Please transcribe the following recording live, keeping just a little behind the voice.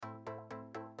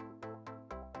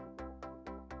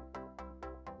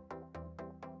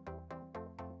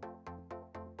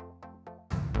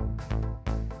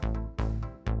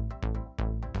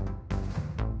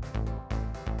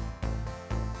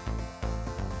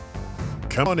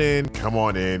Come on in, come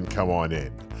on in, come on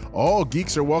in. All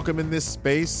geeks are welcome in this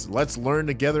space. Let's learn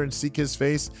together and seek his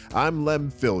face. I'm Lem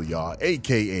Philyaw,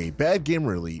 aka Bad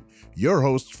Gamer Elite, your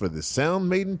host for the Sound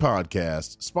Maiden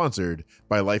podcast, sponsored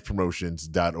by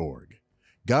lifepromotions.org.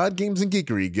 God Games and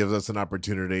Geekery gives us an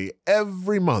opportunity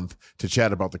every month to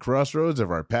chat about the crossroads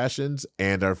of our passions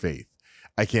and our faith.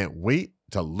 I can't wait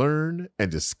to learn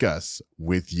and discuss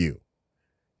with you.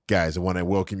 Guys, I want to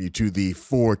welcome you to the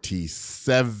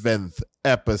 47th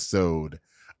episode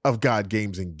of God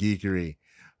Games and Geekery.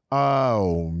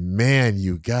 Oh, man,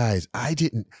 you guys,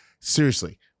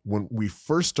 seriously, when we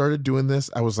first started doing this,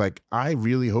 I was like, I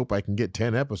really hope I can get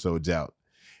 10 episodes out.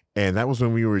 And that was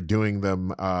when we were doing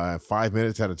them 5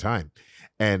 minutes at a time.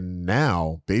 And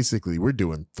now, basically, we're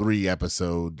doing 3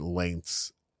 episode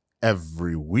lengths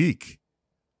every week.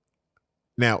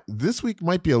 Now, this week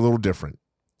might be a little different.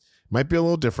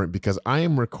 Because I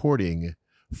am recording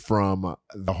from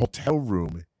the hotel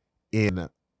room in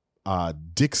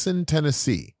Dixon,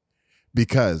 Tennessee,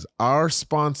 because our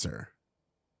sponsor,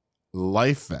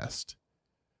 LifeFest,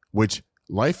 which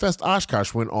LifeFest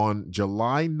Oshkosh went on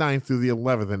July 9th through the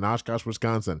 11th in Oshkosh,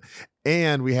 Wisconsin.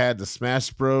 And we had the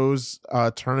Smash Bros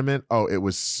tournament. Oh, it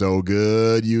was so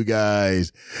good, you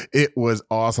guys. It was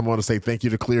awesome. I want to say thank you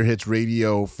to Clear Hits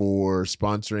Radio for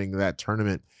sponsoring that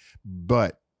tournament.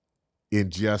 But in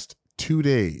just 2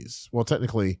 days, well,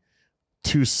 technically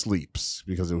 2 sleeps,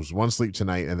 because it was 1 sleep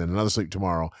tonight and then another sleep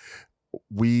tomorrow,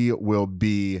 we're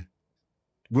going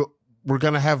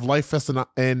to have Life Fest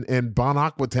in Bon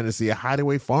Aqua, Tennessee, a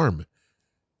Hideaway Farm.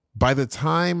 By the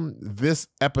time this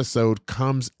episode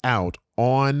comes out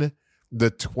on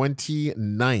the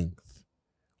 29th,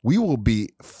 we will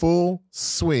be full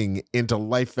swing into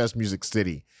Life Fest Music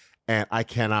City. And I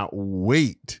cannot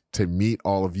wait to meet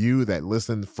all of you that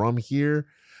listen from here.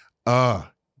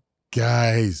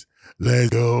 Guys, let's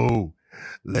go.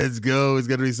 Let's go. It's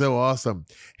going to be so awesome.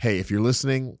 Hey, if you're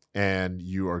listening and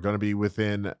you are going to be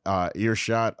within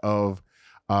earshot of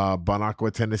Bon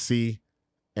Aqua, Tennessee,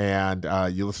 and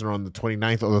you listen on the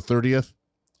 29th or the 30th,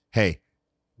 hey,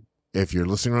 if you're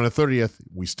listening on the 30th,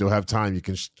 we still have time. You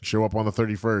can show up on the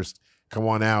 31st. Come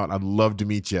on out. I'd love to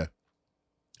meet you.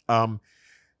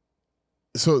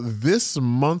 So this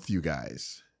month, you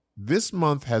guys,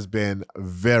 has been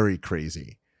very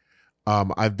crazy.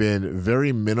 I've been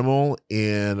very minimal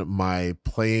in my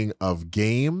playing of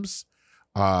games.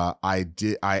 I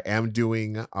am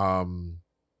doing,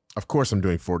 of course I'm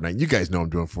doing Fortnite. You guys know I'm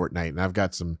doing Fortnite, and I've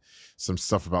got some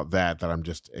stuff about that I'm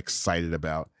just excited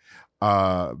about.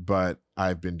 But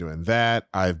I've been doing that.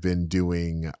 I've been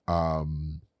doing,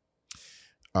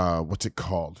 what's it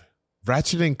called?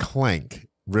 Ratchet and Clank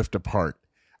Rift Apart.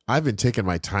 I've been taking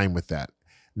my time with that.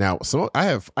 Now, so I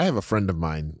have a friend of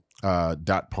mine,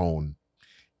 Dot Pone.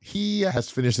 He has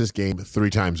finished this game 3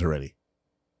 times already.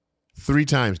 3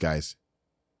 times, guys.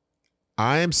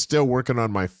 I am still working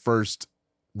on my first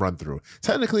run through.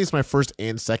 Technically, it's my first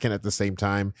and second at the same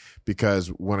time, because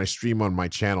when I stream on my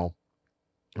channel,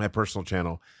 my personal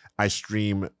channel, I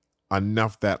stream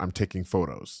enough that I'm taking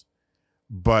photos.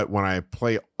 But when I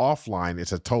play offline,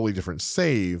 it's a totally different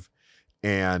save.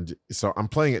 And so I'm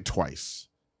playing it twice.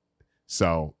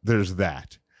 So there's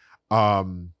that.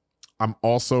 I'm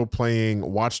also playing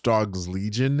Watch Dogs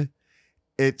Legion.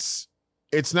 It's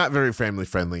not very family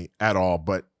friendly at all,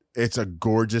 but it's a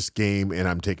gorgeous game and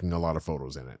I'm taking a lot of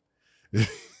photos in it.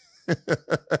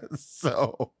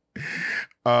 So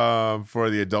for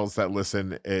the adults that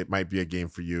listen, it might be a game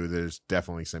for you. There's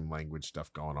definitely some language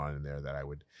stuff going on in there that I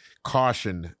would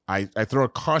caution. I throw a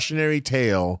cautionary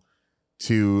tale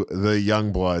to the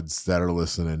young bloods that are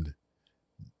listening.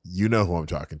 You know who I'm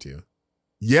talking to.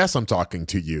 Yes, I'm talking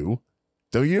to you.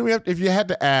 Don't you have, if you had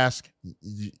to ask,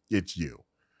 it's you.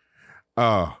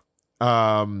 But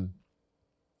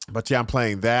yeah, I'm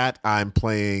playing that. I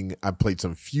played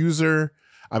some Fuser.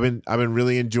 I've been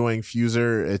really enjoying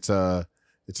Fuser. It's a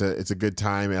good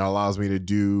time. It allows me to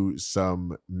do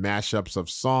some mashups of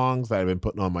songs that I've been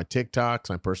putting on my TikToks,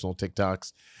 my personal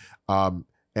TikToks.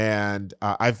 And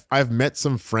I've met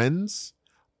some friends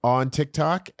on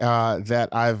TikTok that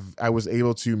I was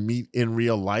able to meet in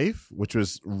real life, which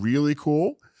was really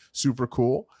cool, super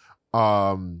cool.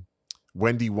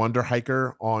 Wendy Wonder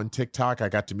Hiker on TikTok, I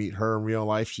got to meet her in real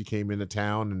life. She came into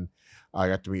town and I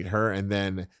got to meet her. And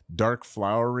then Dark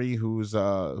Flowery, who's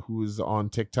on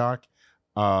TikTok,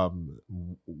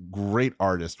 great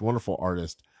artist, wonderful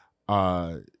artist.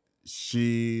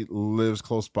 She lives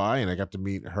close by and I got to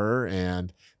meet her,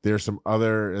 and there's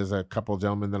a couple of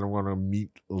gentlemen that I want to meet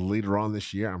later on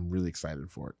this year. I'm really excited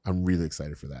for it. I'm really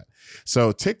excited for that.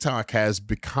 So TikTok has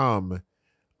become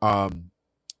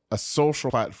a social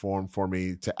platform for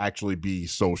me to actually be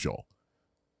social.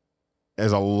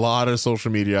 There's a lot of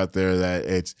social media out there that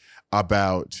it's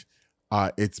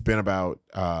been about,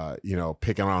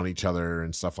 picking on each other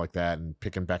and stuff like that, and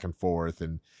picking back and forth,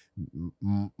 and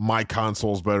my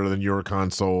console's better than your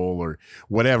console or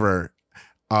whatever.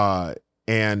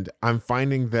 And I'm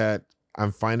finding a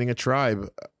tribe,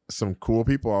 some cool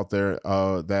people out there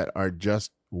that are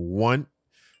just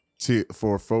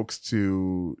for folks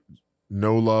to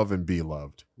know, love, and be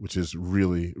loved, which is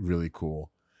really, really cool.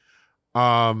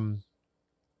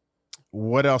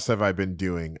 What else have I been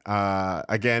doing?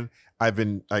 Again, I've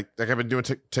been doing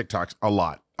TikToks a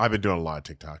lot. I've been doing a lot of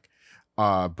TikTok.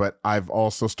 But I've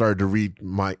also started to read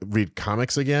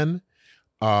comics again.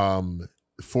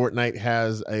 Fortnite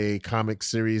has a comic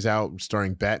series out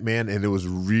starring Batman, and it was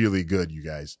really good, you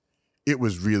guys. It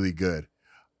was really good.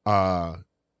 I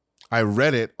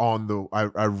read it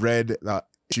I read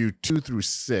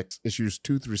issues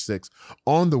 2 through 6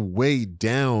 on the way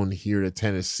down here to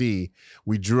Tennessee.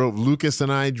 Lucas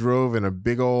and I drove in a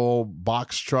big old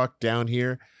box truck down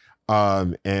here.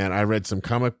 And I read some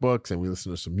comic books and we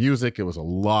listened to some music. It was a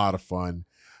lot of fun.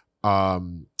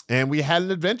 And we had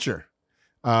an adventure.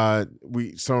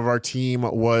 Some of our team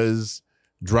was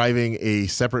driving a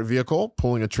separate vehicle,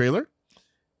 pulling a trailer,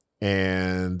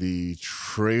 and the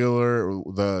trailer,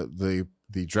 the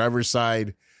driver's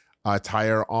side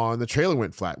tire on the trailer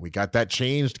went flat. We got that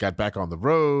changed, got back on the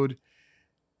road.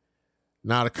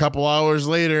 Not a couple hours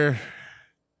later,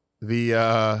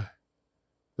 the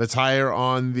tire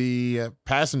on the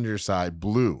passenger side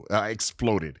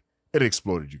exploded. It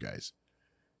exploded, you guys.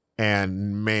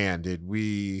 And man, did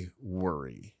we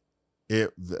worry.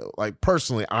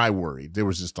 Personally, I worried. There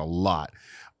was just a lot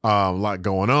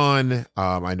going on.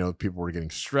 I know people were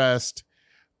getting stressed.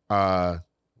 But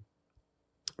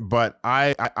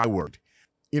I worried,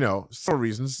 for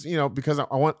reasons, because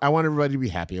I want everybody to be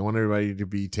happy. I want everybody to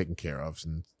be taken care of.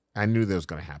 And I knew that was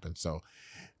going to happen. So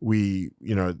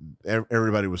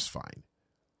everybody was fine.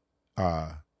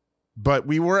 But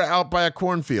we were out by a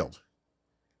cornfield,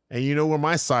 and you know where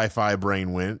my sci-fi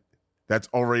brain went? That's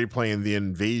already playing the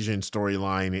invasion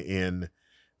storyline in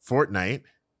Fortnite.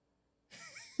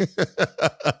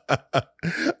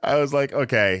 I was like,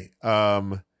 okay,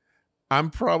 I'm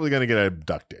probably going to get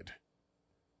abducted.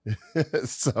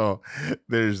 So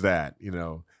there's that,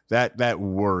 that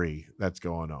worry that's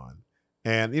going on.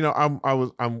 And,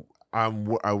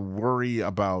 I worry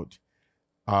about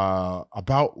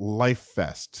Life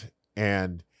Fest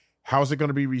and how's it going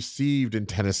to be received in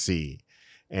Tennessee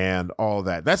and all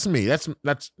that. That's me. That's,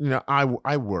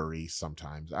 I worry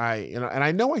sometimes. And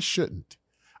I know I shouldn't.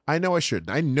 I know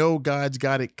God's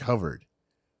got it covered.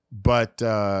 But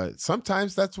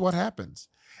sometimes that's what happens.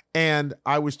 And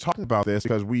I was talking about this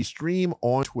because we stream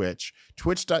on Twitch,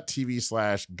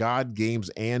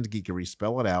 twitch.tv/GodGamesAndGeekery.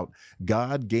 Spell it out,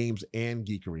 God Games and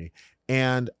Geekery.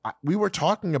 And we were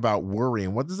talking about worry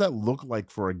and what does that look like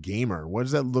for a gamer? What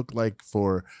does that look like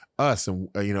for us and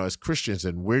as Christians,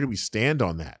 and where do we stand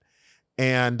on that?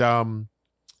 And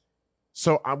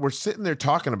so we're sitting there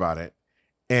talking about it,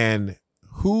 and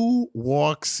who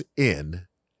walks in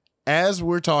as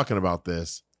we're talking about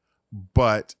this,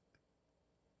 but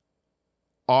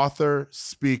author,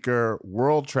 speaker,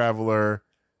 world traveler,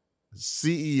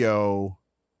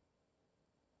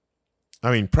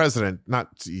 president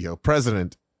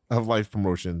of Life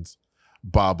Promotions,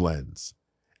 Bob Lenz.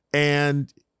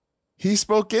 And he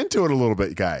spoke into it a little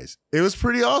bit, guys. It was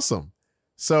pretty awesome.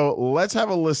 So let's have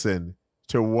a listen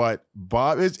to what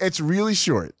Bob is. It's really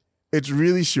short.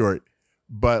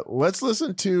 But let's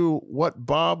listen to what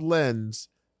Bob Lenz,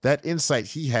 that insight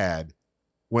he had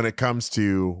when it comes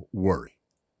to worry.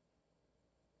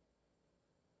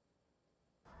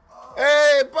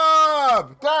 Hey,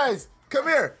 Bob! Guys, come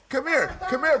here,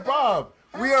 Bob.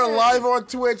 We are live on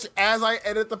Twitch as I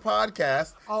edit the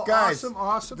podcast. Oh, guys,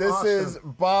 awesome. This is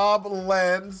Bob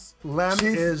Lenz. Lem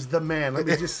is the man. Let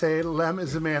me just say, Lem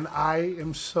is the man. I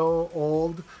am so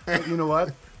old, but you know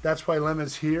what? That's why Lem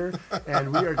is here,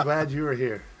 and we are glad you are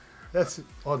here. This is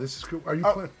cool. Are you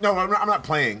playing? No, I'm not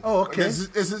playing. Oh, okay.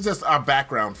 This is just our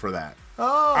background for that.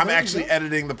 Oh, I'm actually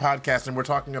editing the podcast, and we're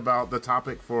talking about the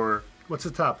topic for... What's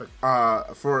the topic?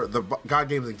 For the God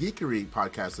Games and Geekery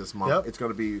podcast this month. Yep. It's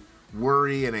going to be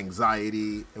worry and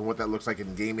anxiety and what that looks like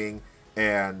in gaming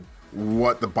and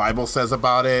what the Bible says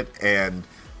about it. And,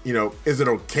 is it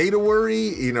okay to worry?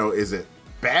 Is it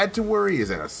bad to worry? Is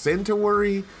it a sin to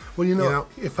worry? Well,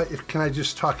 if can I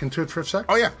just talk into it for a sec?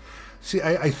 Oh, yeah. See,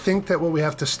 I think that what we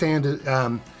have to stand,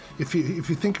 if you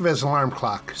think of it as an alarm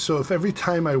clock, so if every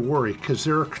time I worry, because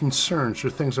there are concerns or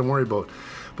things I'm worried about,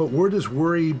 But where does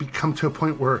worry become to a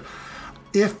point where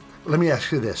let me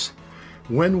ask you this.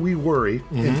 When we worry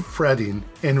and fretting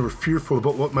and we're fearful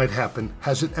about what might happen,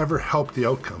 has it ever helped the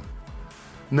outcome?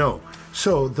 No.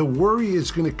 So the worry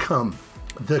is going to come.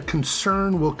 The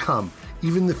concern will come.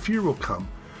 Even the fear will come.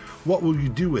 What will you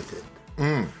do with it?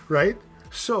 Right?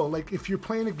 So, like, if you're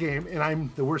playing a game, and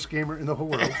I'm the worst gamer in the whole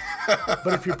world,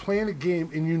 but if you're playing a game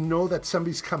and you know that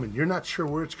somebody's coming, you're not sure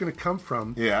where it's going to come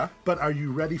from, but are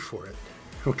you ready for it?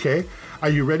 Okay? Are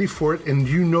you ready for it? And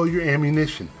you know your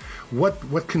ammunition.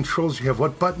 What controls you have,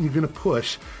 what button you're going to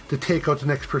push to take out the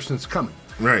next person that's coming.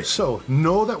 Right. So,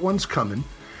 know that one's coming.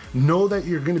 Know that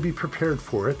you're going to be prepared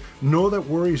for it. Know that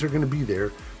worries are going to be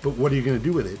there. But what are you going to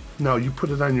do with it? Now, you put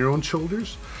it on your own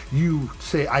shoulders. You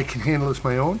say, I can handle this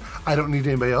my own. I don't need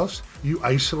anybody else. You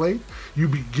isolate. You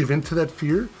give in to that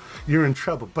fear. You're in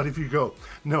trouble. But if you go,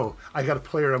 no, I got a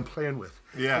player I'm playing with.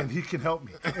 Yeah. And he can help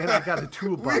me. And I got a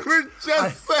toolbox. We were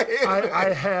just saying.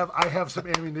 I have some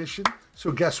ammunition.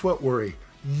 So guess what, worry?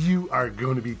 You are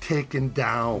going to be taken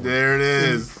down. There it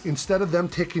is. Instead of them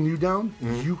taking you down,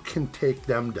 you can take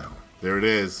them down. There it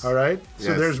is. All right? So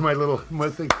Yes. there's my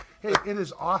thing. Hey, it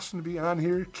is awesome to be on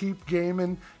here. Keep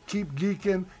gaming, keep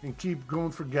geeking, and keep going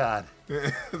for God.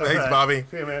 Thanks, right. Bobby.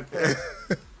 Hey, man.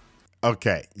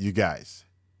 Okay, you guys.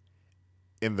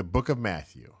 In the book of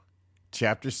Matthew,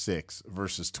 chapter 6,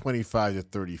 verses 25 to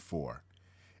 34,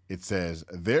 it says,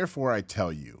 Therefore I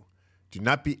tell you, do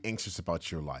not be anxious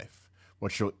about your life,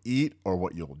 what you'll eat or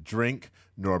what you'll drink,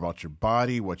 nor about your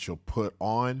body, what you'll put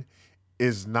on.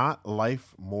 Is not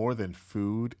life more than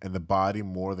food, and the body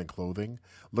more than clothing?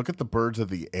 Look at the birds of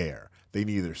the air. They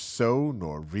neither sow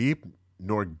nor reap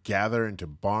nor gather into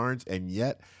barns, and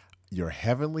yet your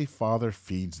heavenly Father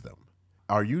feeds them.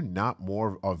 Are you not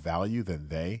more of value than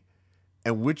they?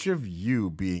 And which of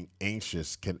you, being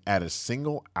anxious, can add a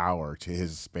single hour to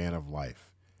his span of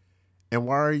life? And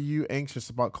why are you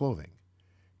anxious about clothing?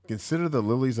 Consider the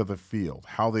lilies of the field,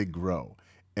 how they grow,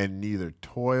 and neither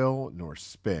toil nor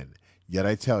spin. Yet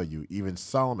I tell you, even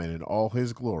Solomon in all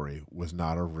his glory was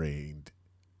not arrayed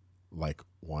like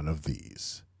one of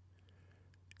these.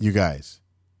 You guys,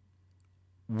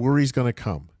 worry's going to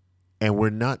come. And we're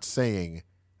not saying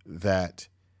that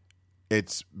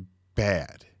it's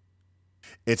bad.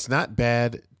 It's not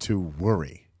bad to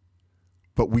worry,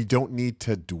 but we don't need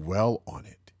to dwell on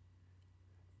it.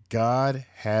 God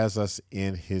has us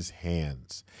in his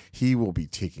hands. He will be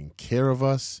taking care of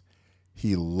us.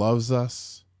 He loves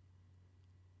us.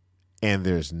 And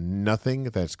there's nothing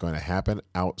that's going to happen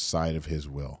outside of his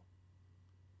will.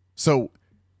 So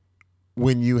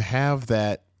when you have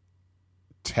that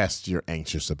test you're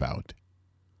anxious about,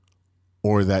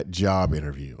 or that job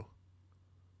interview,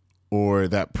 or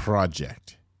that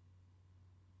project,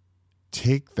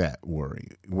 take that worry.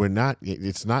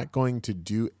 It's not going to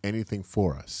do anything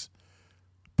for us.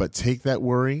 But take that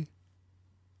worry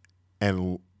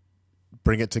and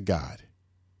bring it to God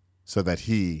so that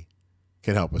he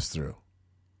can help us through.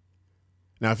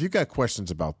 Now, if you've got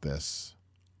questions about this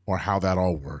or how that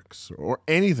all works or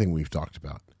anything we've talked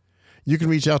about, you can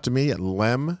reach out to me at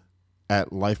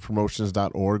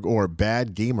lem@lifepromotions.org or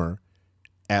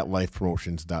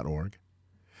badgamer@lifepromotions.org.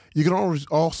 You can always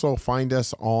also find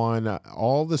us on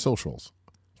all the socials.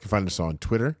 You can find us on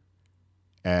Twitter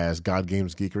as God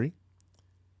Games Geekery,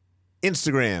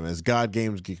 Instagram as God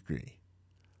Games Geekery.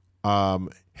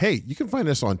 Hey, you can find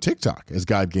us on TikTok as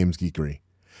God Games Geekery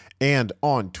and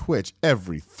on Twitch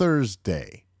every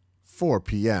Thursday, 4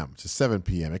 p.m. to 7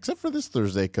 p.m., except for this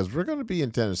Thursday because we're going to be in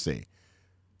Tennessee.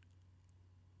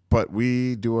 But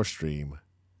we do our stream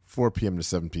 4 p.m. to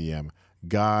 7 p.m.,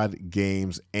 God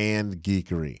Games and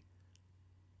Geekery.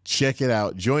 Check it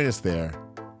out. Join us there.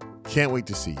 Can't wait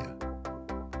to see you.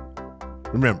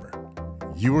 Remember,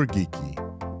 you are geeky.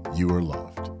 You are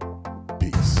loved.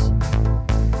 Peace.